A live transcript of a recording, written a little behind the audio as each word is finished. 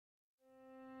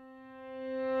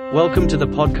Welcome to the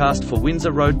podcast for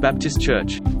Windsor Road Baptist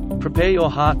Church. Prepare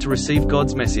your heart to receive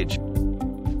God's message.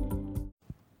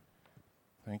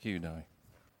 Thank you, Di.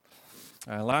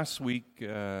 Last week,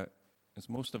 as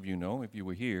most of you know, if you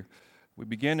were here, we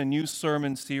began a new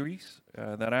sermon series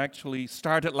that actually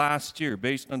started last year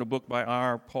based on a book by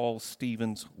R. Paul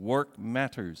Stevens, Work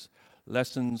Matters,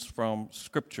 Lessons from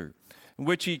Scripture, in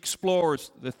which he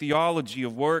explores the theology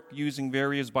of work using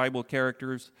various Bible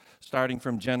characters, starting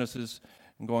from Genesis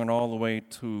and going all the way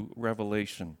to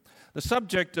Revelation. The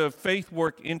subject of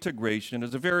faith-work integration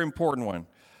is a very important one.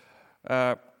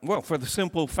 For the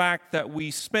simple fact that we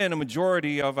spend a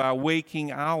majority of our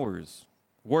waking hours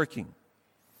working.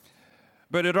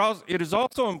 But it is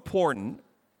also important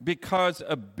because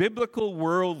a biblical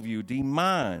worldview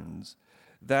demands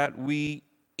that we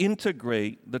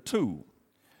integrate the two.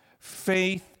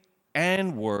 Faith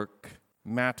and work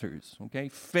matters, okay?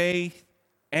 Faith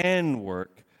and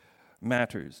work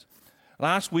matters.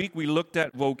 Last week we looked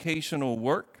at vocational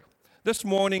work. This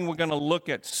morning we're going to look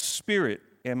at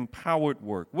spirit-empowered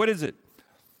work. What is it?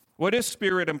 What is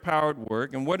spirit-empowered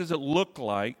work, and what does it look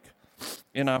like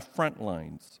in our front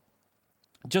lines?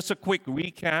 Just a quick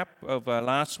recap of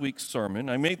last week's sermon.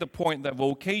 I made the point that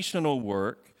vocational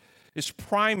work is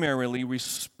primarily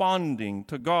responding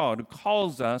to God, who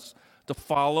calls us to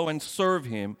follow and serve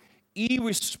Him,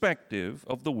 irrespective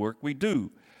of the work we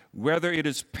do, whether it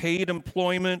is paid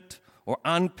employment or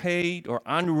unpaid or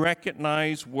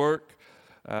unrecognized work,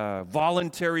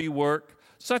 voluntary work,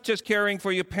 such as caring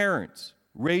for your parents,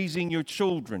 raising your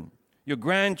children, your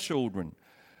grandchildren,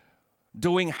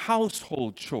 doing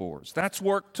household chores. That's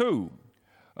work too.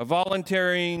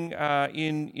 Volunteering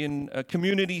in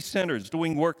community centers,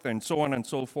 doing work there, and so on and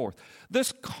so forth.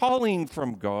 This calling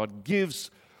from God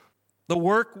gives the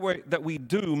work that we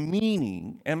do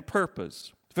meaning and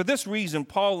purpose. For this reason,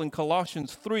 Paul in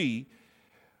Colossians 3,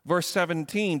 verse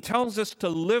 17, tells us to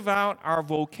live out our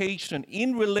vocation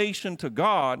in relation to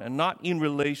God and not in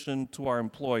relation to our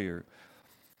employer.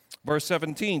 Verse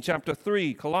 17, chapter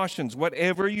 3, Colossians,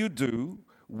 whatever you do,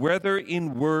 whether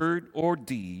in word or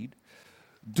deed,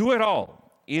 do it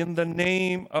all in the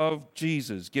name of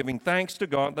Jesus, giving thanks to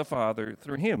God the Father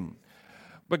through Him.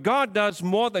 But God does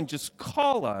more than just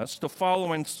call us to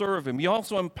follow and serve Him. He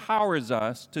also empowers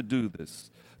us to do this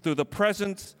through the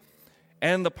presence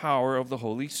and the power of the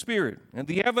Holy Spirit. And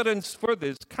the evidence for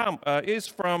this is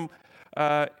from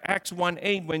Acts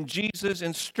 1:8, when Jesus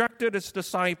instructed His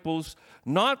disciples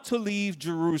not to leave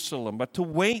Jerusalem, but to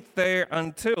wait there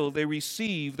until they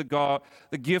receive the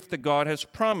gift that God has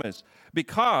promised,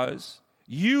 because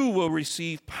you will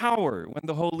receive power when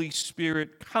the Holy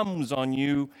Spirit comes on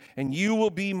you, and you will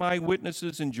be my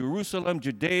witnesses in Jerusalem,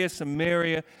 Judea,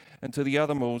 Samaria, and to the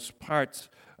uttermost parts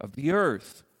of the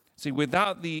earth. See,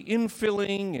 without the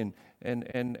infilling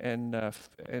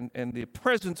and the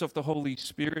presence of the Holy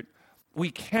Spirit, we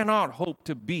cannot hope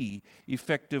to be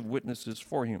effective witnesses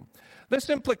for Him. This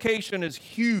implication is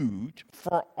huge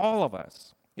for all of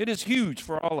us. It is huge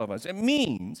for all of us. It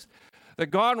means that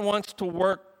God wants to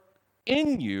work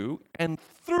in you and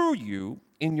through you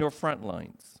in your front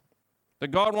lines. That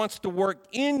God wants to work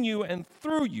in you and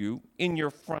through you in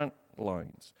your front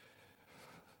lines,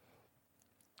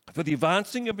 for the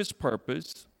advancing of His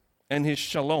purpose and His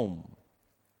shalom.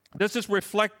 This is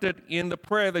reflected in the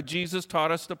prayer that Jesus taught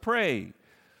us to pray,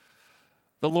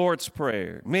 the Lord's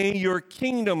Prayer. May your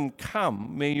kingdom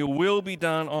come, may your will be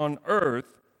done on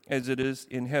earth as it is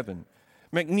in heaven.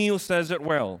 McNeil says it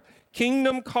well.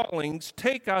 Kingdom callings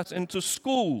take us into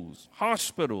schools,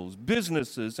 hospitals,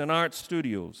 businesses, and art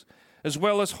studios, as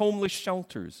well as homeless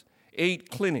shelters, aid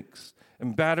clinics,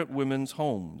 and battered women's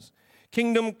homes.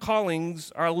 Kingdom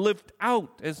callings are lived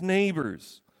out as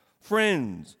neighbors,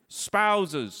 friends,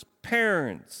 spouses,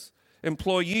 parents,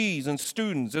 employees, and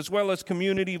students, as well as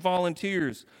community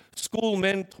volunteers, school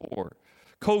mentor,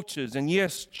 coaches, and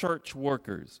yes, church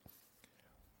workers.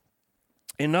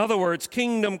 In other words,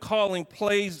 kingdom calling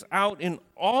plays out in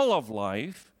all of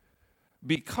life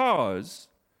because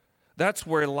that's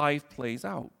where life plays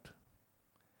out.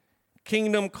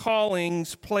 Kingdom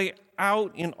callings play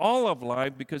out in all of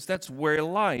life because that's where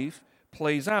life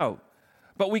plays out.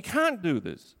 But we can't do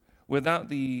this without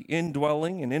the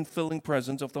indwelling and infilling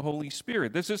presence of the Holy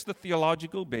Spirit. This is the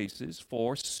theological basis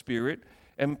for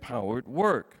spirit-empowered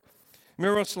work.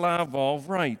 Miroslav Volf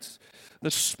writes,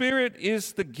 the Spirit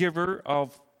is the giver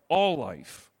of all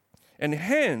life, and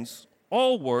hence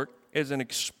all work as an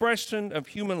expression of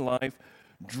human life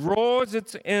draws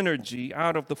its energy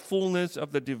out of the fullness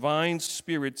of the divine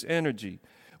Spirit's energy.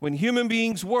 When human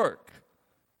beings work,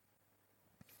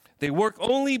 they work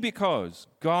only because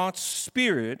God's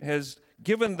Spirit has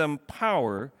given them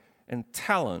power and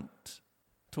talent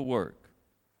to work.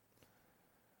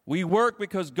 We work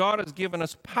because God has given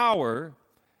us power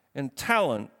and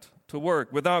talent to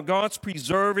work. Without God's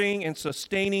preserving and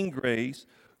sustaining grace,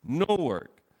 no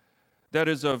work that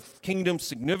is of kingdom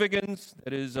significance,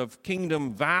 that is of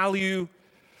kingdom value,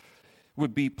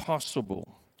 would be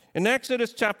possible. In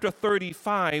Exodus chapter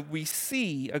 35, we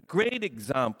see a great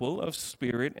example of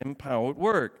Spirit-empowered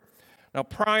work. Now,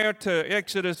 prior to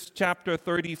Exodus chapter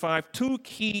 35, two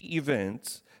key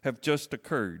events have just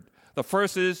occurred. The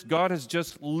first is God has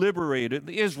just liberated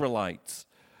the Israelites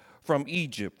from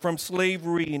Egypt, from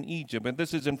slavery in Egypt. And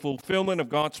this is in fulfillment of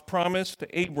God's promise to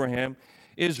Abraham,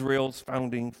 Israel's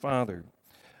founding father.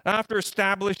 After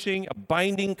establishing a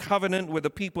binding covenant with the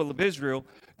people of Israel,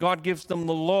 God gives them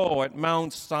the law at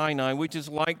Mount Sinai, which is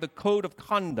like the code of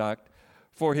conduct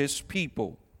for his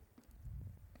people.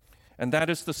 And that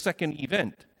is the second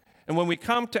event. And when we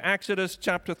come to Exodus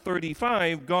chapter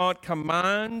 35, God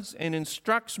commands and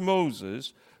instructs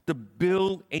Moses to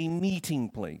build a meeting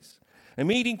place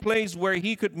where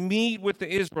he could meet with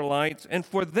the Israelites and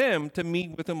for them to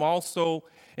meet with him also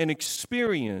and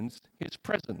experience his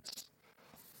presence.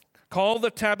 Called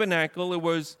the tabernacle, it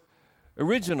was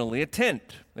originally a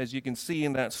tent, as you can see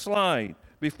in that slide,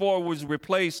 before it was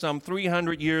replaced some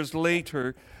 300 years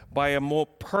later by a more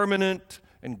permanent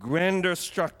and grander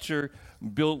structure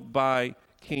built by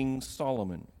King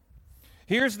Solomon.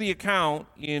 Here's the account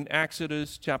in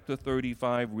Exodus chapter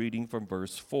 35, reading from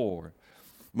verse 4.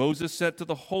 Moses said to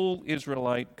the whole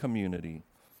Israelite community,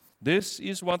 "This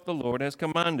is what the Lord has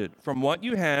commanded. From what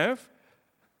you have,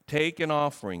 take an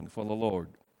offering for the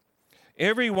Lord.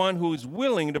 Everyone who is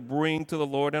willing to bring to the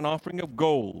Lord an offering of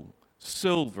gold,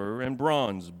 silver, and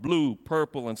bronze, blue,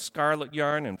 purple, and scarlet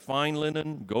yarn, and fine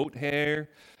linen, goat hair,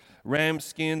 ram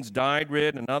skins dyed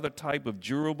red, another type of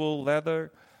durable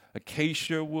leather,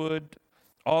 acacia wood,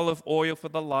 olive oil for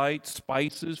the light,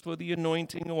 spices for the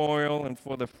anointing oil, and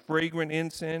for the fragrant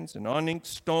incense, and onyx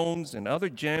stones, and other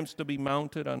gems to be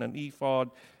mounted on an ephod,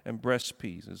 and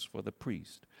breastpieces for the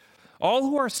priest. All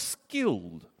who are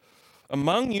skilled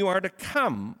among you are to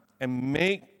come and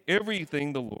make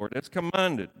everything the Lord has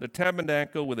commanded. The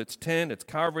tabernacle with its tent, its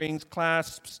coverings,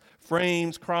 clasps,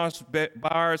 frames,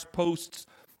 crossbars, posts,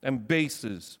 and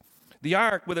bases. The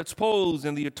ark with its poles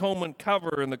and the atonement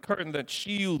cover and the curtain that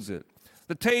shields it.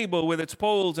 The table with its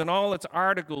poles and all its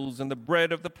articles and the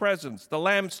bread of the presence. The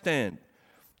lampstand.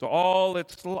 The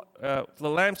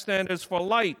lampstand is for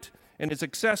light and its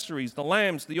accessories, the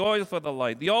lamps, the oil for the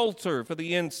light, the altar for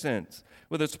the incense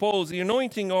with its poles, the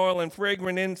anointing oil and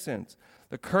fragrant incense,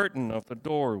 the curtain of the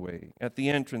doorway at the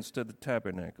entrance to the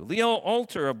tabernacle, the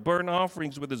altar of burnt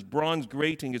offerings with its bronze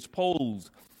grating, its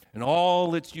poles, and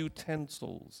all its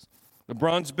utensils, the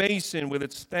bronze basin with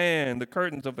its stand, the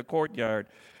curtains of the courtyard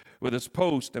with its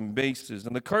posts and bases,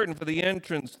 and the curtain for the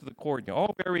entrance to the courtyard.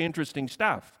 All very interesting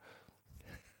stuff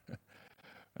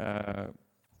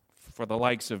for the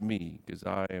likes of me, because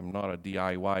I am not a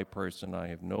DIY person. I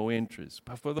have no interest.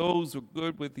 But for those who are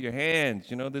good with your hands,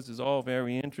 this is all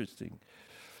very interesting.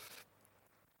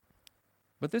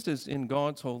 But this is in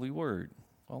God's holy word,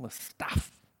 all the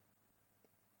stuff.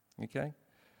 Okay?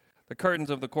 The curtains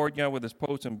of the courtyard with its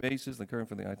posts and bases, the curtain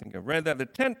for I think I read that, the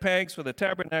tent pegs for the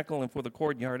tabernacle and for the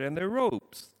courtyard, and their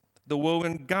ropes, the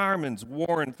woven garments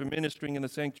worn for ministering in the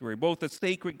sanctuary, both the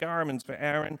sacred garments for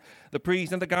Aaron, the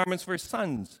priest, and the garments for his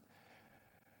sons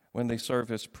when they serve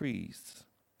as priests.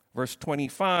 Verse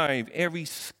 25, every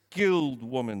skilled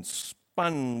woman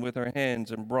spun with her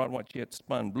hands and brought what she had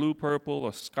spun, blue, purple,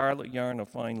 or scarlet yarn, or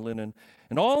fine linen,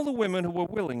 and all the women who were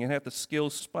willing and had the skill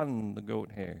spun the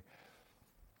goat hair.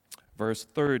 Verse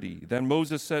 30, then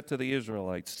Moses said to the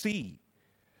Israelites,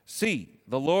 See,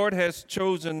 the Lord has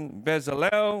chosen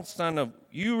Bezalel, son of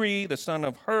Uri, the son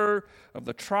of Hur, of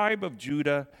the tribe of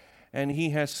Judah, and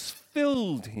he has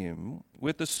filled him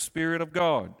with the Spirit of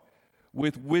God,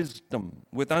 with wisdom,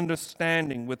 with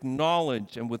understanding, with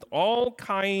knowledge, and with all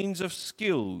kinds of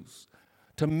skills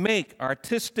to make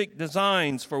artistic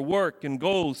designs for work in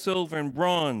gold, silver, and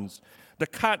bronze, to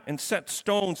cut and set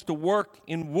stones, to work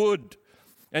in wood,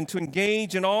 and to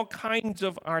engage in all kinds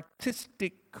of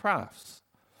artistic crafts.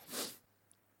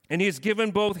 And he has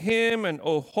given both him and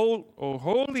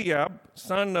Oholiab,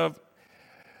 son of,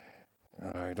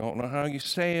 I don't know how you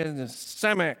say it,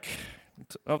 Semech,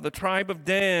 of the tribe of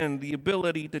Dan, the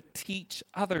ability to teach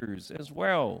others as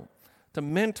well, to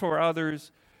mentor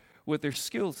others with their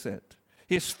skill set.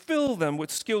 He has filled them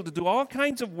with skill to do all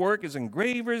kinds of work as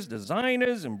engravers,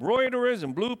 designers, embroiderers,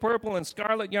 and blue, purple, and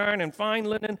scarlet yarn, and fine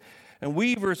linen, and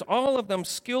weavers, all of them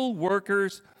skilled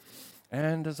workers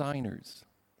and designers.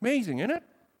 Amazing, isn't it?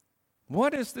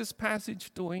 what is this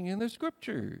passage doing in the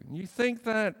Scripture? You think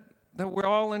that we're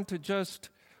all into just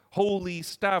holy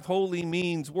stuff. Holy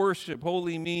means worship.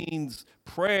 Holy means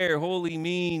prayer. Holy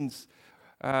means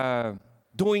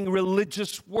doing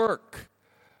religious work.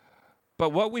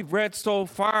 But what we've read so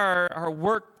far are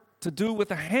work to do with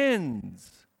the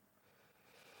hands.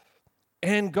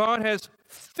 And God has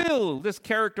filled this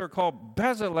character called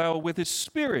Bezalel with his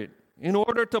Spirit in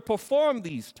order to perform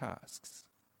these tasks.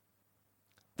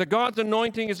 That God's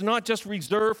anointing is not just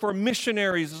reserved for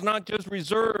missionaries, it's not just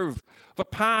reserved for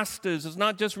pastors, it's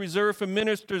not just reserved for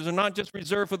ministers, it's not just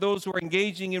reserved for those who are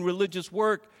engaging in religious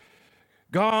work.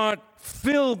 God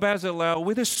filled Bezalel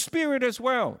with his Spirit as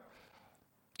well.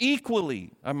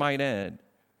 Equally, I might add,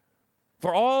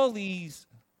 for all these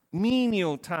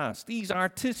menial tasks, these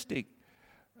artistic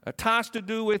tasks to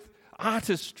do with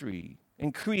artistry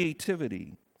and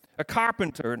creativity. A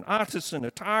carpenter, an artisan,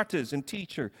 an artist, and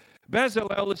teacher.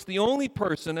 Bezalel is the only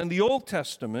person in the Old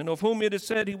Testament of whom it is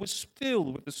said he was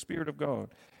filled with the Spirit of God.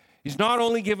 He's not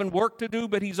only given work to do,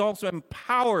 but he's also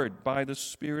empowered by the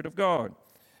Spirit of God.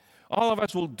 All of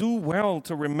us will do well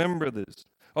to remember this.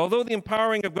 Although the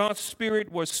empowering of God's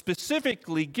Spirit was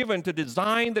specifically given to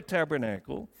design the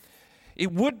tabernacle,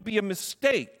 it would be a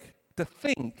mistake to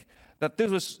think that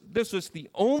this was the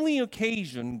only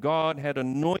occasion God had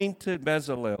anointed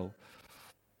Bezalel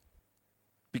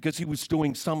because he was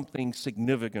doing something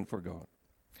significant for God.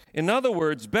 In other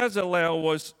words, Bezalel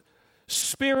was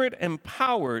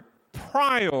Spirit-empowered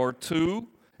prior to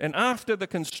and after the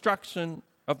construction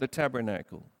of the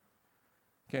tabernacle.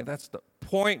 Okay, that's the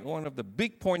point, one of the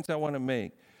big points I want to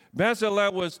make.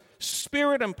 Bezalel was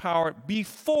Spirit-empowered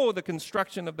before the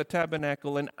construction of the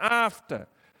tabernacle and after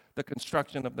the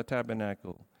construction of the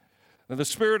tabernacle. Now, the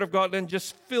Spirit of God then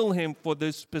just filled him for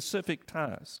this specific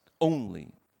task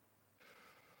only.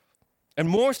 And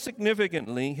more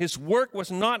significantly, his work was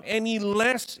not any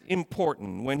less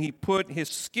important when he put his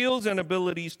skills and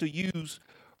abilities to use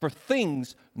for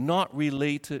things not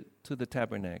related to the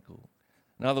tabernacle.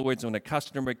 In other words, when a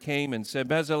customer came and said,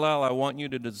 Bezalel, I want you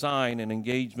to design an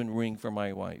engagement ring for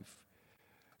my wife,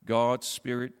 God's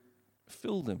Spirit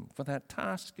filled him for that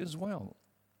task as well.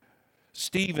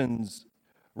 Stevens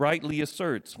rightly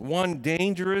asserts, one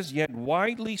dangerous yet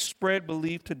widely spread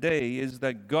belief today is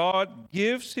that God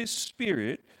gives his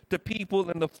Spirit to people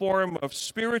in the form of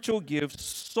spiritual gifts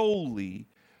solely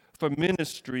for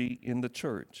ministry in the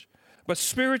church. But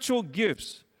spiritual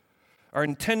gifts are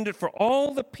intended for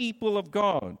all the people of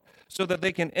God so that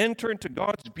they can enter into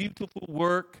God's beautiful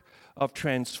work of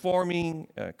transforming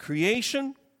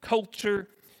creation, culture,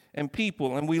 and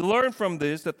people. And we learn from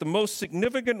this that the most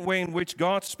significant way in which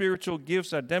God's spiritual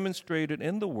gifts are demonstrated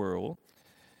in the world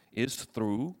is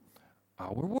through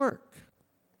our work.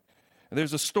 And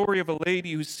there's a story of a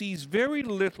lady who sees very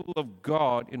little of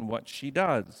God in what she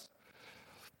does.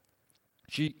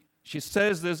 She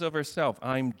says this of herself,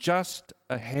 I'm just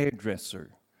a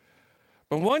hairdresser.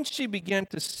 But once she began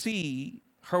to see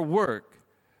her work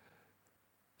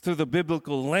through the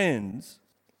biblical lens,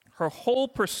 her whole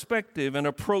perspective and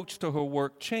approach to her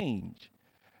work changed.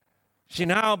 She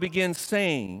now begins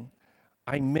saying,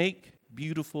 I make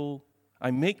people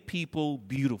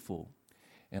beautiful,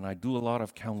 and I do a lot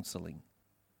of counseling.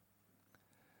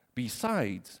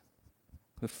 Besides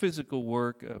the physical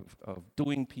work of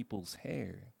doing people's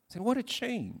hair. Say, what a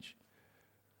change.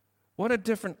 What a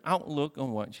different outlook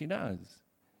on what she does.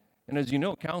 And as you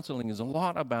know, counseling is a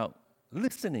lot about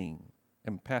listening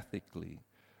empathically,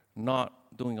 not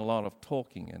doing a lot of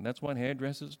talking. And that's what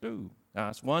hairdressers do.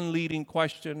 Ask one leading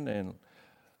question and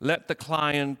let the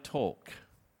client talk.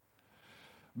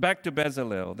 Back to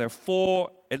Bezalel. There are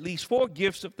at least four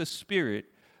gifts of the Spirit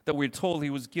that we're told he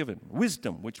was given.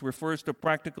 Wisdom, which refers to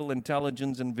practical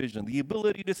intelligence and vision. The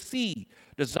ability to see,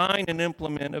 design, and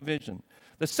implement a vision.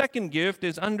 The second gift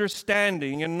is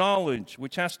understanding and knowledge,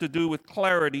 which has to do with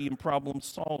clarity and problem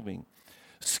solving.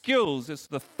 Skills is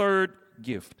the third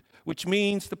gift, which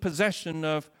means the possession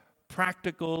of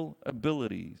practical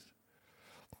abilities.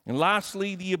 And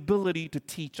lastly, the ability to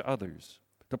teach others.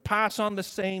 To pass on the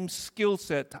same skill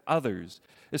set to others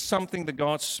is something that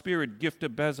God's Spirit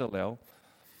gifted Bezalel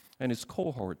and his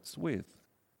cohorts with.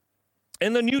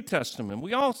 In the New Testament,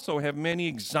 we also have many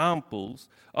examples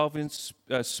of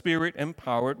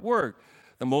Spirit-empowered work.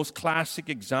 The most classic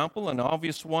example, an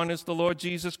obvious one, is the Lord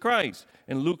Jesus Christ.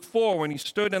 In Luke 4, when he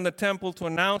stood in the temple to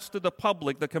announce to the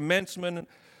public the commencement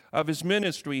of his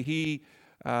ministry, he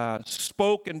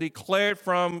spoke and declared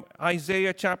from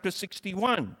Isaiah chapter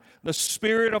 61, the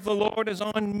Spirit of the Lord is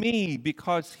on me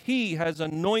because he has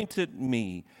anointed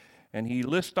me. And he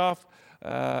lists off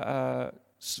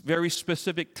very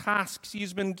specific tasks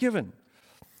he's been given.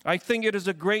 I think it is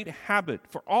a great habit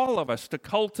for all of us to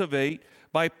cultivate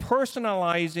by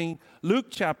personalizing Luke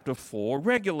chapter 4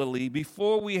 regularly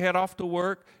before we head off to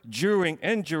work,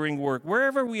 during work,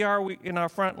 wherever we are in our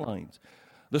front lines.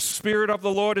 The Spirit of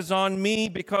the Lord is on me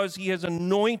because He has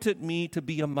anointed me to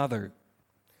be a mother.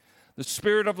 The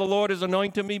Spirit of the Lord is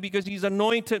anointed me because He's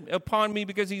anointed upon me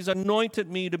because He's anointed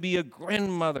me to be a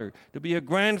grandmother, to be a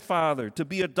grandfather, to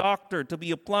be a doctor, to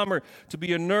be a plumber, to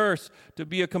be a nurse, to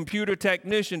be a computer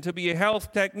technician, to be a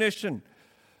health technician,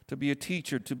 to be a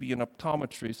teacher, to be an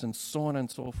optometrist, and so on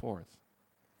and so forth.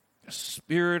 The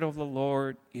Spirit of the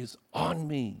Lord is on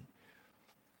me.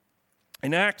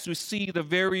 In Acts, we see the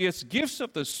various gifts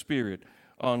of the Spirit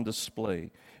on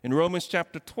display. In Romans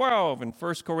chapter 12, in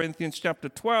 1 Corinthians chapter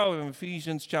 12, and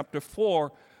Ephesians chapter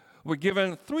 4, we're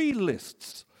given 3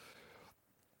 lists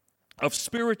of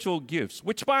spiritual gifts,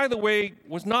 which, by the way,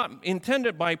 was not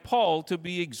intended by Paul to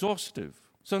be exhaustive.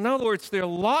 So in other words, there are a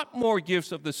lot more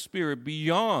gifts of the Spirit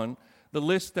beyond the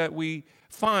list that we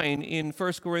find in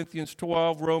 1 Corinthians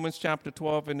 12, Romans chapter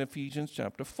 12, and Ephesians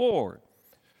chapter 4.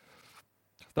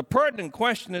 The pertinent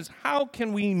question is, how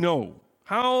can we know?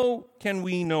 How can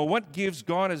we know what gifts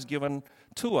God has given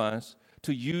to us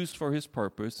to use for His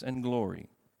purpose and glory?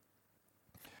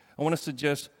 I want to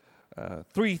suggest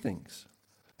 3 things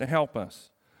to help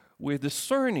us with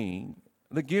discerning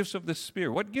the gifts of the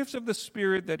Spirit. What gifts of the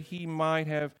Spirit that He might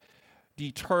have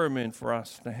determined for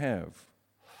us to have?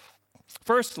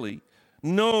 Firstly,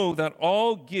 know that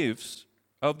all gifts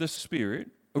of the Spirit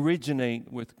originate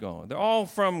with God. They're all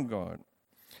from God.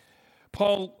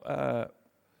 Paul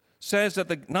says that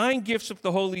the 9 gifts of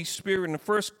the Holy Spirit in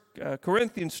 1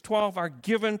 Corinthians 12 are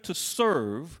given to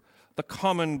serve the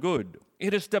common good.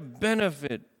 It is to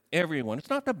benefit everyone. It's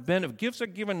not to benefit. Gifts are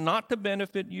given not to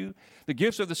benefit you. The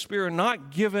gifts of the Spirit are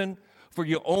not given for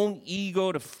your own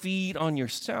ego to feed on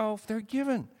yourself. They're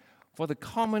given for the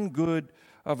common good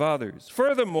of others.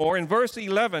 Furthermore, in verse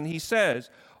 11, he says,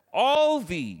 all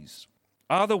these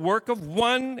are the work of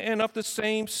one and of the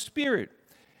same Spirit.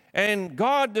 And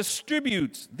God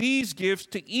distributes these gifts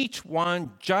to each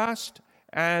one just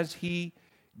as He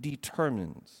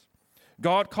determines.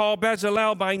 God called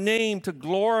Bezalel by name to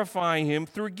glorify Him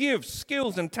through gifts,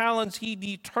 skills, and talents He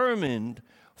determined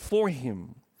for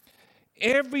him.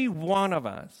 Every one of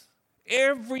us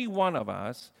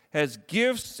has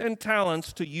gifts and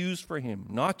talents to use for Him,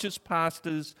 not just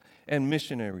pastors and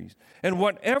missionaries. And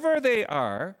whatever they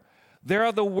are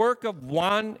the work of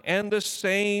one and the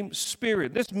same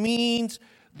Spirit. This means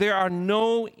there are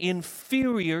no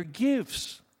inferior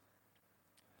gifts.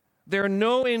 There are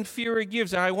no inferior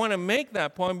gifts. And I want to make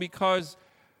that point because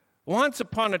once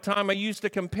upon a time I used to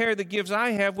compare the gifts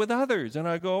I have with others. And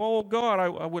I go, oh God,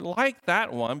 I would like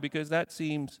that one because that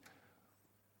seems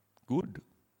good,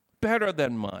 better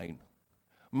than mine.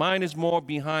 Mine is more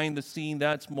behind the scene.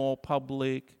 That's more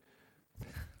public,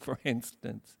 for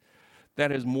instance.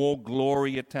 That has more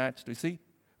glory attached to. See,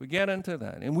 we get into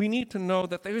that. And we need to know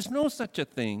that there is no such a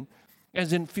thing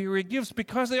as inferior gifts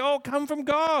because they all come from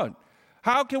God.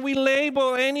 How can we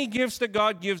label any gifts that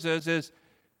God gives us as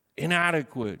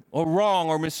inadequate or wrong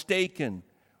or mistaken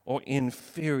or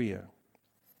inferior?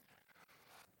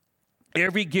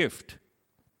 Every gift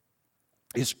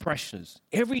is precious.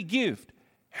 Every gift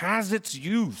has its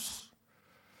use.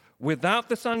 Without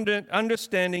this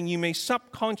understanding, you may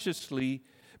subconsciously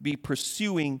be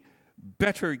pursuing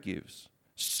better gifts,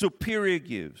 superior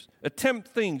gifts, attempt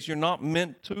things you're not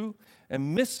meant to,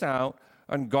 and miss out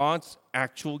on God's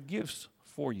actual gifts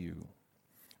for you.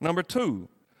 Number 2,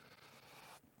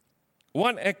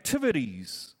 what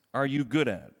activities are you good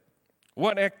at?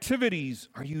 What activities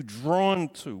are you drawn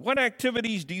to? What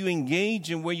activities do you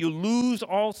engage in where you lose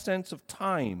all sense of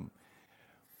time?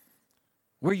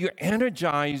 Where you're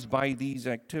energized by these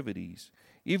activities?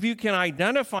 If you can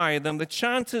identify them, the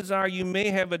chances are you may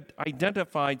have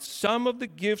identified some of the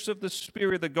gifts of the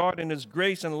Spirit that God in His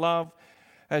grace and love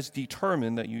has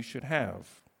determined that you should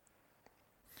have.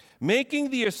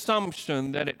 Making the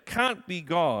assumption that it can't be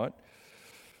God,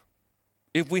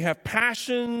 if we have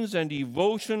passions and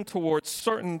devotion towards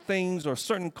certain things or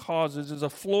certain causes, is a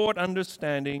flawed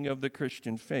understanding of the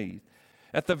Christian faith.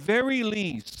 At the very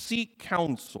least, seek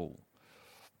counsel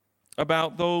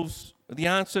about the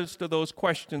answers to those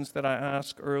questions that I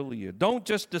asked earlier. Don't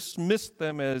just dismiss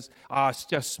them as, it's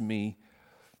just me.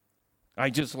 I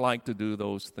just like to do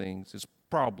those things. It's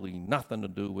probably nothing to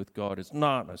do with God. It's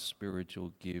not a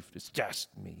spiritual gift. It's just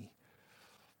me.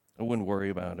 I wouldn't worry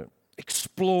about it.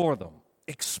 Explore them.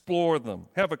 Explore them.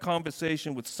 Have a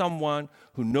conversation with someone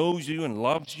who knows you and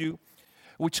loves you,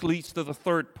 which leads to the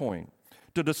third point.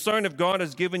 To discern if God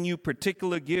has given you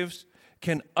particular gifts,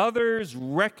 Can others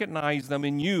recognize them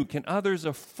in you? Can others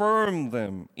affirm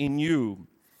them in you?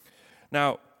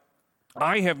 Now,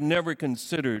 I have never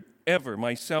considered ever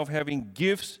myself having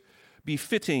gifts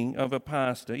befitting of a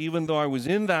pastor, even though I was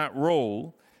in that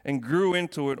role and grew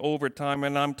into it over time.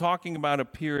 And I'm talking about a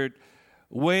period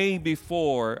way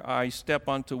before I stepped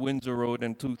onto Windsor Road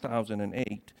in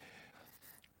 2008.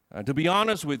 To be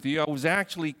honest with you, I was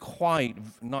actually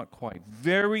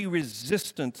very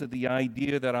resistant to the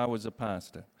idea that I was a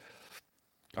pastor.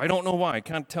 I don't know why. I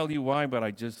can't tell you why, but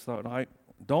I just thought,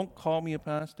 don't call me a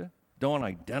pastor. Don't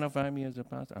identify me as a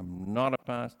pastor. I'm not a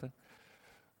pastor.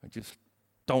 I just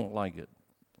don't like it.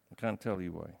 I can't tell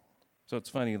you why. So it's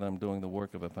funny that I'm doing the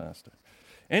work of a pastor.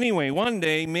 Anyway, one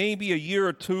day, maybe a year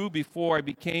or two before I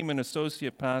became an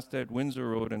associate pastor at Windsor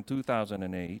Road in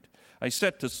 2008, I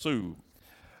said to Sue,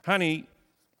 honey,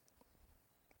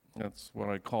 that's what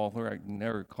I call her. I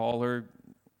never call her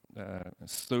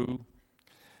Sue,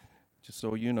 just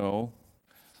so you know.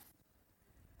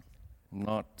 I'm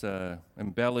not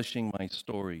embellishing my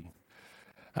story.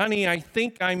 Honey, I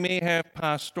think I may have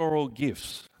pastoral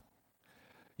gifts.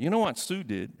 You know what Sue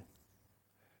did?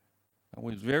 I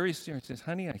was very serious. She says,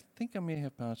 honey, I think I may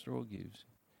have pastoral gifts.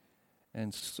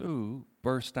 And Sue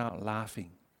burst out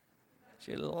laughing.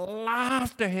 She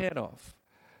laughed her head off.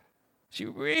 She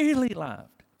really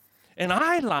laughed. And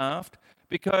I laughed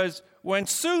because when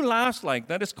Sue laughs like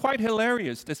that, it's quite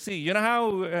hilarious to see. You know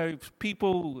how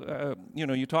people,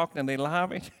 you talk and they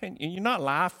laugh, and you're not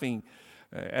laughing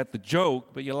at the joke,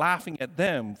 but you're laughing at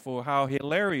them for how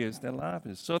hilarious their laugh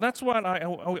is. So that's what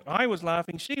I was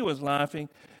laughing, she was laughing.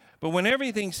 But when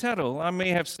everything settled, I may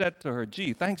have said to her,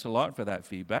 gee, thanks a lot for that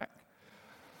feedback.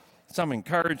 Some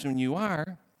encouragement you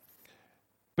are.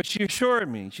 But she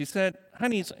assured me, she said,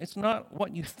 honey, it's not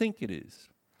what you think it is.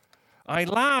 I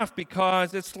laugh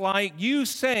because it's like you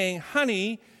saying,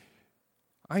 honey,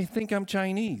 I think I'm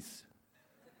Chinese.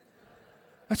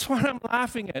 That's what I'm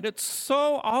laughing at. It's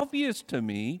so obvious to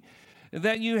me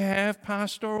that you have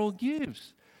pastoral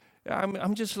gifts.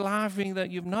 I'm just laughing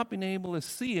that you've not been able to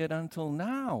see it until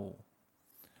now.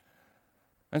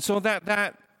 And so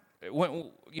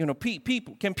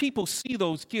people see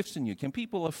those gifts in you? Can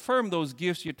people affirm those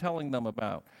gifts you're telling them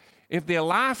about? If they're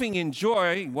laughing in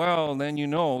joy, well, then you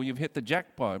know you've hit the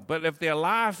jackpot. But if they're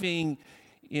laughing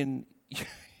in,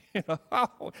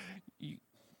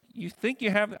 you think you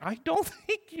have, I don't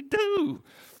think you do.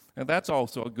 And that's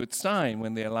also a good sign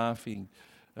when they're laughing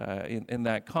in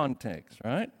that context,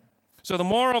 right? So the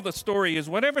moral of the story is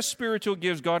whatever spiritual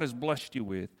gifts God has blessed you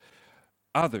with,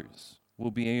 others will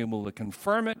be able to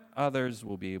confirm it. Others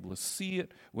will be able to see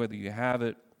it, whether you have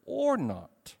it or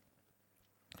not.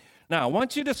 Now,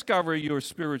 once you discover your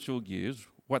spiritual gifts,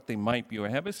 what they might be, or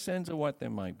have a sense of what they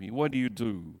might be, what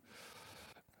do?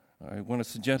 I want to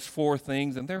suggest 4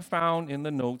 things, and they're found in the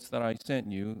notes that I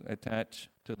sent you attached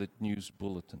to the news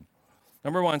bulletin.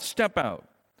 Number 1, step out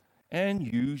and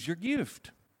use your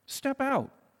gift. Step out.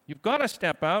 You've got to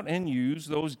step out and use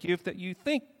those gifts that you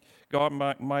think God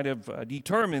might have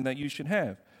determined that you should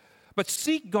have. But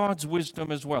seek God's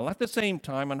wisdom as well at the same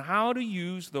time on how to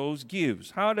use those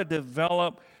gifts, how to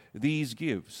develop these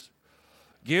gifts.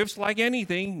 Gifts, like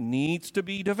anything, needs to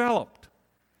be developed.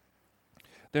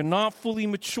 They're not fully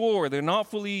mature. They're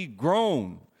not fully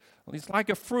grown. It's like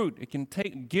a fruit.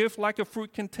 Gift like a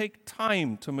fruit can take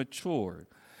time to mature.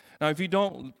 Now, if you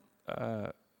don't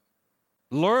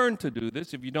learn to do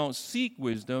this, if you don't seek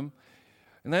wisdom,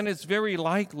 and then it's very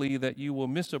likely that you will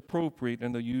misappropriate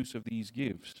in the use of these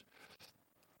gifts.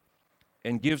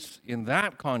 And gifts in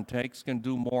that context can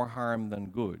do more harm than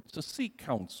good. So seek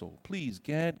counsel. Please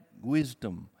get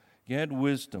wisdom. Get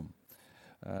wisdom.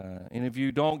 And if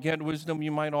you don't get wisdom,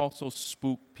 you might also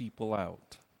spook people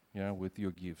out, with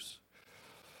your gifts.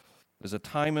 There's a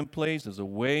time and place. There's a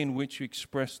way in which you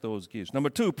express those gifts. Number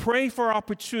 2, pray for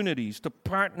opportunities to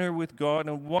partner with God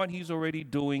and what He's already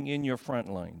doing in your front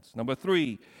lines. Number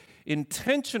 3,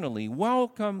 intentionally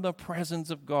welcome the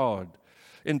presence of God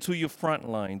into your front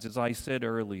lines. As I said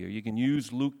earlier, you can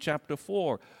use Luke chapter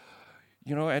 4.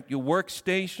 At your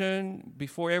workstation,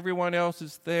 before everyone else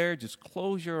is there, just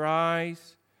close your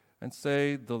eyes and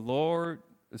say, the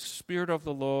Spirit of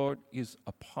the Lord is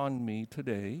upon me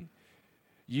today.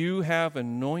 You have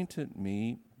anointed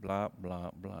me, blah, blah,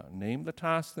 blah. Name the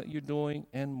task that you're doing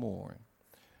and more.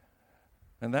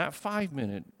 And that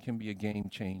 5-minute can be a game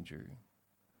changer.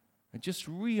 It just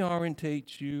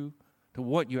reorientates you to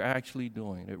what you're actually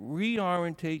doing. It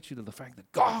reorientates you to the fact that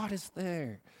God is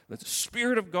there, that the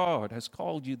Spirit of God has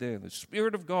called you there. The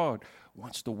Spirit of God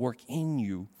wants to work in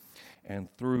you and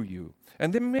through you.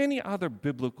 And there are many other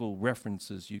biblical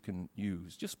references you can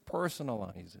use. Just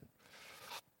personalize it.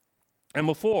 And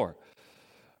before,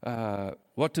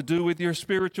 what to do with your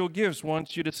spiritual gifts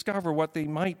once you discover what they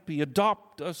might be.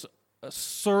 Adopt a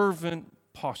servant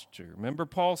posture. Remember,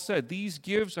 Paul said these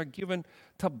gifts are given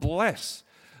to bless.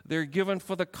 They're given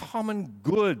for the common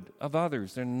good of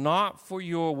others. They're not for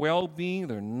your well-being.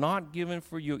 They're not given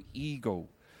for your ego.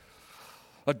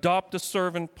 Adopt a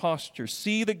servant posture.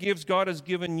 See the gifts God has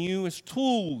given you as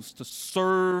tools to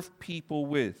serve people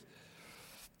with.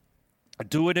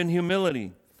 Do it in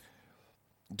humility.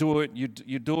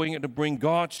 You're doing it to bring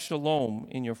God's shalom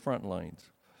in your front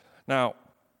lines. Now,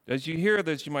 as you hear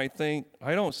this, you might think,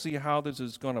 I don't see how this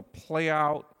is going to play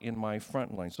out in my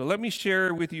front line. So let me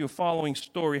share with you a following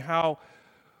story, how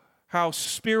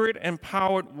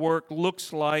spirit-empowered work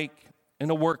looks like in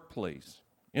a workplace,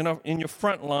 in your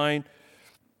front line,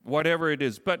 whatever it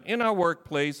is. But in our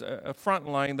workplace, a front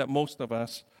line that most of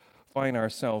us find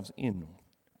ourselves in.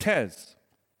 Tez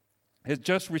has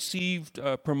just received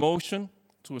a promotion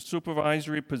to a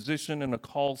supervisory position in a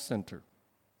call center.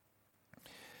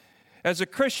 As a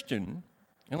Christian,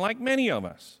 and like many of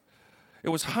us, it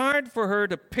was hard for her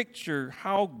to picture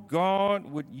how God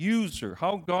would use her,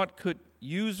 how God could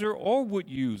use her or would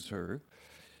use her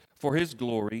for His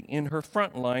glory in her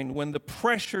front line when the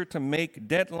pressure to make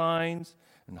deadlines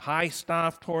and high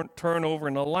staff turnover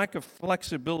and a lack of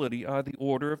flexibility are the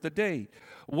order of the day.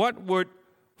 What would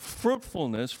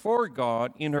fruitfulness for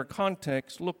God in her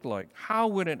context look like? How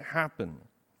would it happen?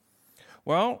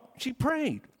 Well, she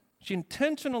prayed. She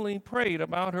intentionally prayed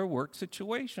about her work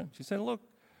situation. She said, look,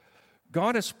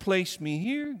 God has placed me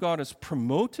here. God has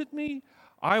promoted me.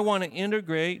 I want to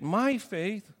integrate my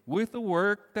faith with the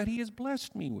work that He has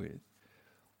blessed me with.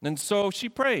 And so she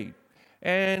prayed.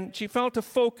 And she felt to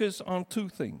focus on two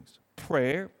things,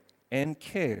 prayer and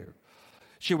care.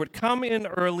 She would come in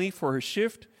early for her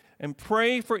shift and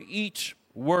pray for each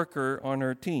worker on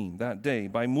her team that day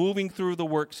by moving through the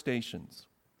workstations.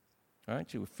 All right?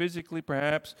 She would physically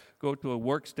perhaps go to a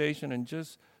workstation and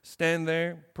just stand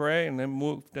there, pray, and then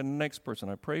move to the next person.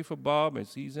 I pray for Bob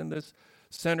as he's in this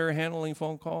center handling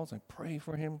phone calls. I pray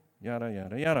for him, yada,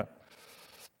 yada, yada.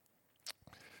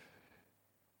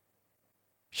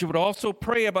 She would also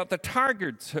pray about the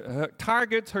targets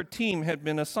her team had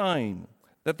been assigned,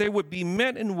 that they would be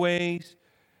met in ways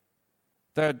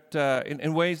that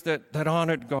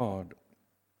honored God.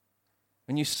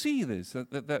 And you see this,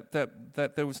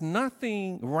 that there was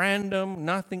nothing random,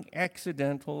 nothing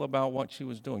accidental about what she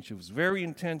was doing. She was very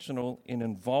intentional in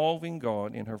involving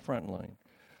God in her front line.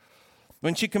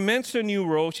 When she commenced her new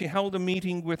role, she held a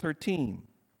meeting with her team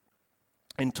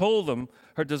and told them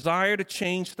her desire to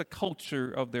change the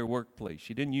culture of their workplace.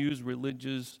 She didn't use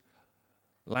religious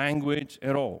language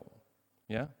at all.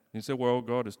 Yeah? You say, well,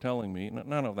 God is telling me.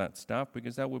 None of that stuff,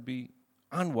 because that would be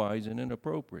unwise and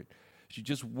inappropriate. She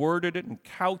just worded it and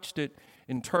couched it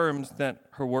in terms that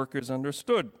her workers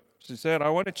understood. She said, I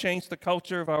want to change the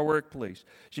culture of our workplace.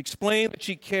 She explained that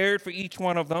she cared for each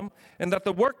one of them and that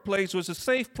the workplace was a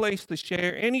safe place to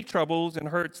share any troubles and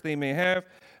hurts they may have,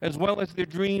 as well as their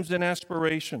dreams and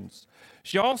aspirations.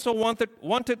 She also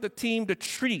wanted the team to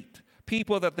treat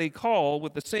people that they call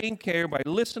with the same care by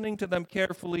listening to them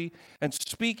carefully and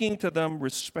speaking to them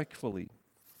respectfully.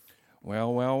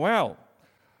 Well.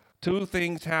 Two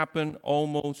things happened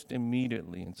almost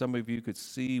immediately. And some of you could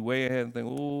see way ahead and think,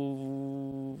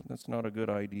 oh, that's not a good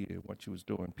idea, what she was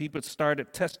doing. People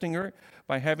started testing her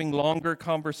by having longer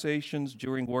conversations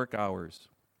during work hours.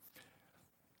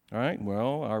 All right,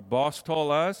 well, our boss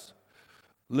told us,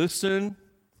 listen,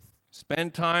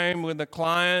 spend time with the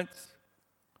clients,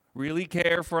 really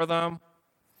care for them.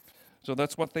 So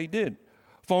that's what they did.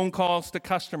 Phone calls to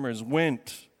customers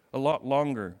went a lot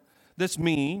longer. This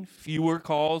means fewer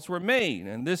calls were made,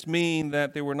 and this means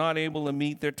that they were not able to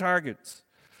meet their targets.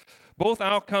 Both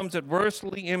outcomes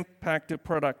adversely impacted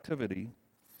productivity.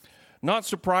 Not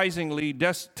surprisingly,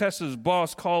 Tessa's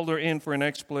boss called her in for an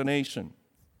explanation.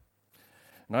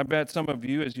 And I bet some of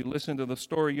you, as you listen to the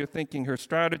story, you're thinking her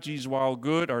strategies, while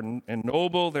good and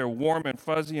noble, they're warm and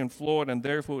fuzzy and flawed, and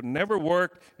therefore would never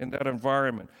work in that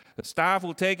environment. The staff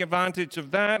will take advantage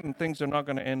of that, and things are not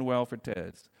going to end well for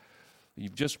Tess.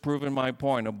 You've just proven my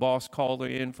point. A boss called her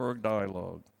in for a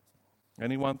dialogue.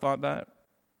 Anyone thought that?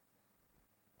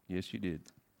 Yes, you did.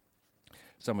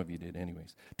 Some of you did,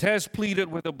 anyways. Tess pleaded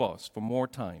with the boss for more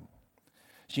time.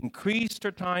 She increased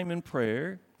her time in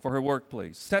prayer for her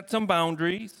workplace, set some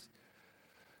boundaries,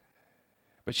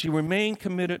 but she remained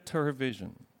committed to her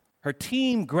vision. Her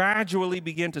team gradually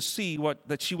began to see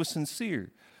that she was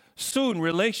sincere. Soon,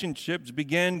 relationships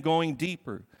began going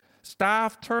deeper.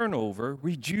 Staff turnover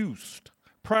reduced.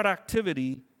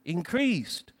 Productivity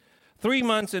increased. 3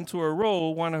 months into her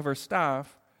role, one of her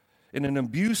staff in an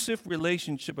abusive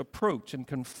relationship approached and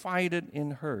confided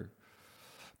in her.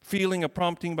 Feeling a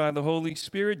prompting by the Holy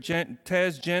Spirit,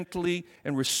 Tez gently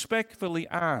and respectfully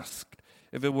asked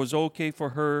if it was okay for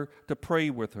her to pray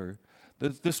with her.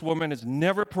 This woman has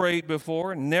never prayed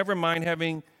before, never mind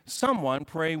having someone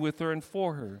pray with her and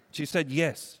for her. She said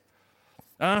yes.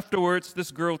 Afterwards,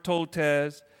 this girl told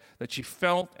Tez that she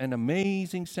felt an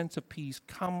amazing sense of peace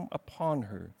come upon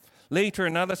her. Later,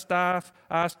 another staff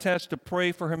asked Tez to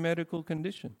pray for her medical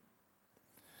condition.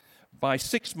 By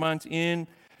 6 months in,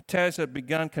 Tez had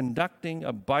begun conducting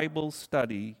a Bible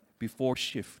study before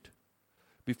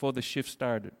the shift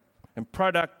started. And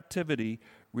productivity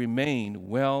remained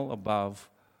well above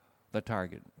the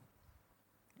target.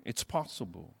 It's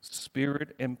possible.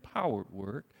 Spirit-empowered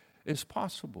work is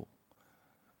possible.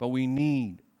 But we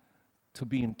need to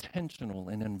be intentional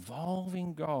in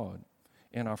involving God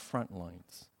in our front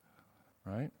lines,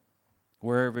 right?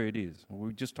 Wherever it is.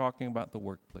 We're just talking about the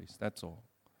workplace, that's all.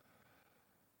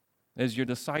 As you're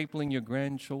discipling your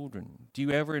grandchildren, do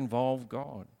you ever involve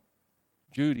God?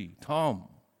 Judy, Tom,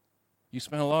 you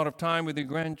spend a lot of time with your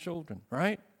grandchildren,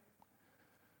 right?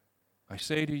 I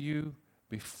say to you,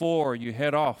 before you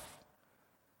head off,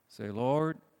 say,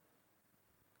 Lord,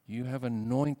 you have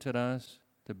anointed us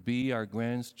to be our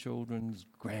grandchildren's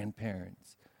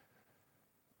grandparents.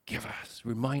 Give us,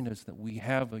 remind us that we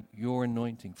have your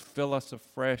anointing. Fill us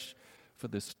afresh for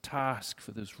this task,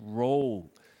 for this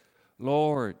role.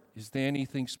 Lord, is there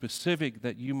anything specific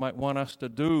that you might want us to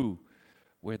do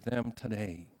with them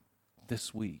today,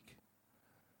 this week?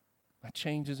 That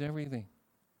changes everything.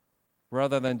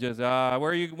 Rather than just, what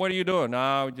are you doing?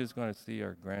 No, we're just going to see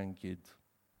our grandkids.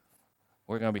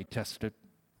 We're going to be tested.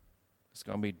 It's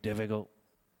going to be difficult.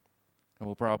 And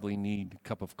we'll probably need a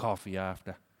cup of coffee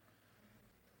after.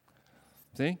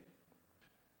 See?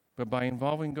 But by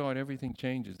involving God, everything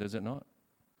changes, does it not?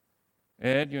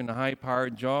 Ed, you're in a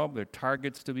high-powered job. There are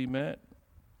targets to be met.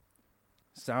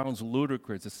 Sounds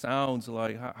ludicrous. It sounds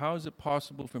like, how is it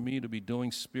possible for me to be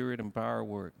doing spirit and power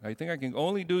work? I think I can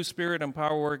only do spirit and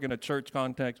power work in a church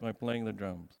context by playing the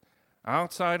drums.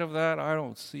 Outside of that, I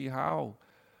don't see how.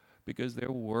 Because there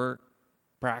are work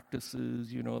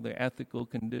practices, the ethical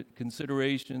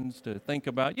considerations to think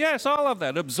about. Yes, all of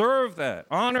that. Observe that.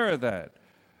 Honor that.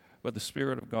 But the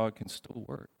Spirit of God can still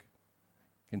work.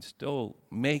 Can still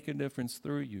make a difference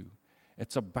through you.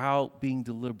 It's about being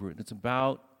deliberate. It's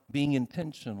about being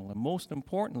intentional. And most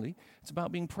importantly, it's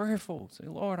about being prayerful. Say,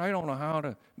 Lord, I don't know how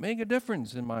to make a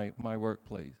difference in my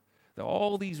workplace. There are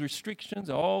all these restrictions,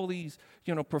 all these,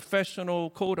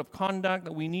 professional code of conduct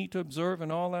that we need to observe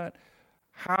and all that.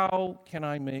 How can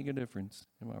I make a difference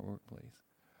in my workplace?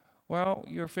 Well,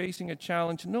 you're facing a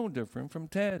challenge no different from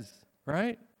Tez,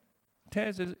 right?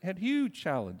 Tez had huge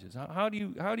challenges. How do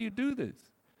you do this?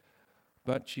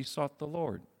 But she sought the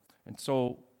Lord. And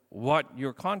so what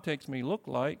your context may look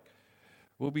like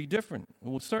will be different. It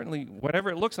will certainly,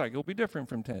 whatever it looks like, it will be different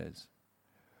from Tez.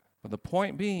 But the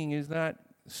point being is that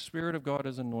the Spirit of God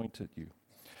has anointed you.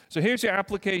 So here's your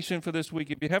application for this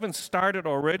week. If you haven't started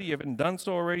already, you haven't done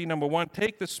so already, number one,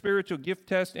 take the spiritual gift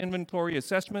test inventory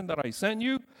assessment that I sent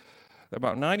you. There are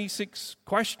about 96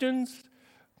 questions.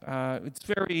 It's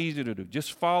very easy to do.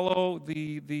 Just follow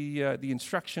the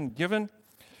instruction given.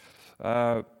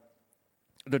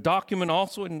 The document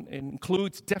also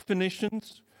includes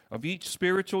definitions of each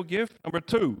spiritual gift. Number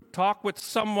two, talk with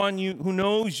someone who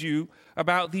knows you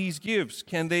about these gifts.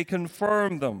 Can they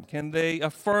confirm them? Can they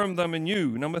affirm them in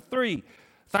you? Number three,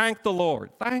 thank the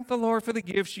Lord. Thank the Lord for the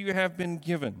gifts you have been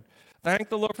given. Thank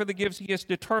the Lord for the gifts He has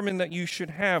determined that you should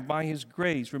have by His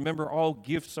grace. Remember, all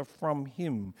gifts are from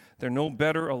Him. They're no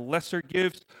better or lesser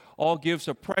gifts. All gifts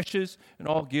are precious, and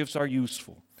all gifts are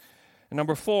useful. And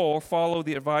number four, follow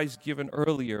the advice given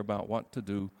earlier about what to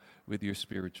do with your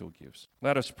spiritual gifts.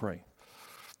 Let us pray.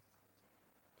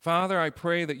 Father, I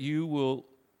pray that you will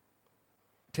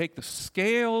take the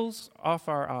scales off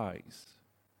our eyes,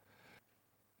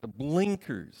 the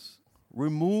blinkers,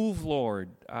 remove, Lord,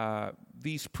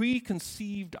 these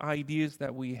preconceived ideas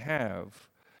that we have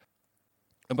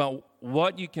about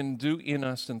what you can do in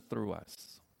us and through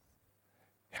us.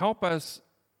 Help us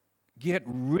get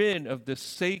rid of the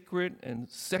sacred and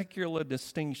secular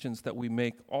distinctions that we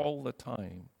make all the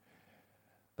time.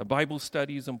 The Bible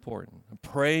study is important.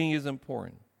 Praying is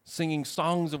important. Singing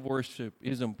songs of worship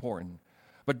is important.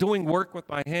 But doing work with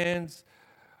my hands,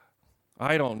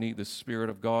 I don't need the Spirit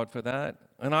of God for that.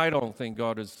 And I don't think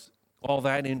God is all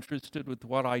that interested with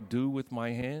what I do with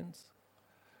my hands.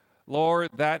 Lord,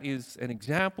 that is an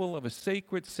example of a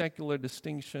sacred secular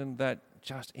distinction that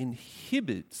just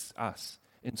inhibits us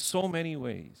in so many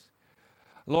ways.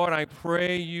 Lord, I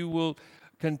pray you will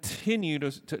continue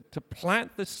to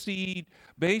plant the seed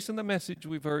based on the message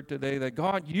we've heard today that,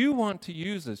 God, you want to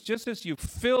use us. Just as you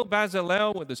fill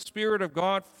Bezalel with the Spirit of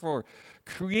God for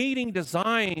creating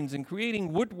designs and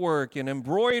creating woodwork and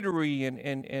embroidery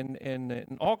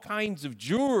and all kinds of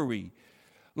jewelry,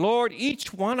 Lord,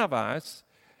 each one of us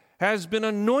has been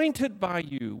anointed by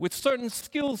you with certain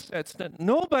skill sets that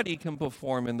nobody can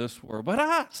perform in this world but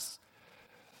us.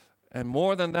 And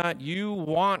more than that, you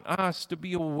want us to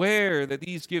be aware that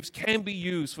these gifts can be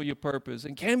used for your purpose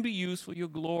and can be used for your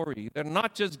glory. They're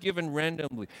not just given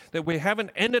randomly, that we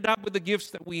haven't ended up with the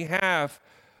gifts that we have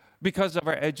because of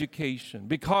our education,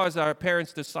 because our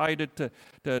parents decided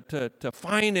to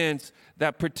finance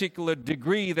that particular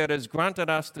degree that has granted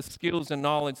us the skills and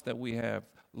knowledge that we have.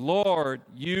 Lord,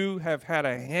 you have had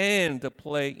a hand to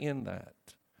play in that.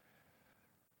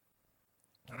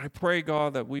 And I pray,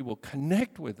 God, that we will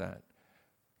connect with that.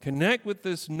 Connect with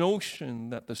this notion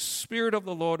that the Spirit of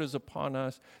the Lord is upon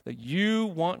us, that you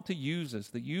want to use us,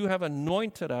 that you have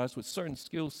anointed us with certain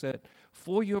skill set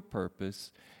for your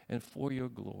purpose and for your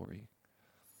glory.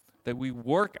 That we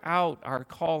work out our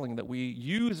calling, that we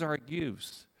use our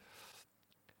gifts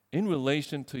in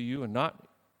relation to you and not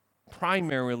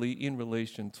primarily in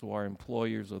relation to our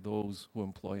employers or those who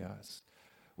employ us.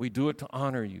 We do it to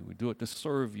honor you. We do it to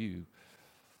serve you.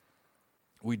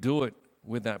 We do it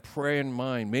with that prayer in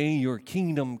mind. May your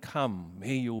kingdom come.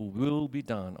 May your will be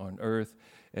done on earth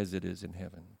as it is in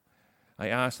heaven. I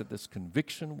ask that this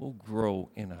conviction will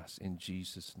grow in us in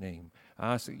Jesus' name.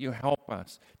 I ask that you help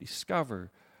us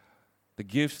discover the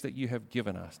gifts that you have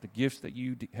given us, the gifts that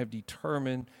you have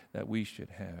determined that we should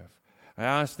have. I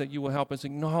ask that you will help us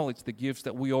acknowledge the gifts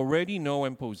that we already know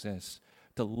and possess,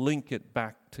 to link it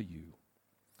back to you.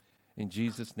 In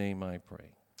Jesus' name I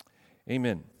pray.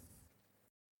 Amen.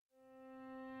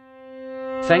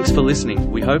 Thanks for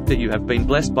listening. We hope that you have been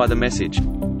blessed by the message.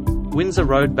 Windsor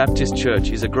Road Baptist Church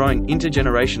is a growing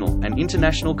intergenerational and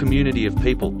international community of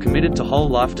people committed to whole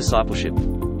life discipleship.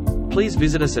 Please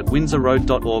visit us at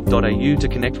windsorroad.org.au to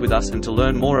connect with us and to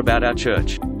learn more about our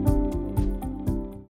church.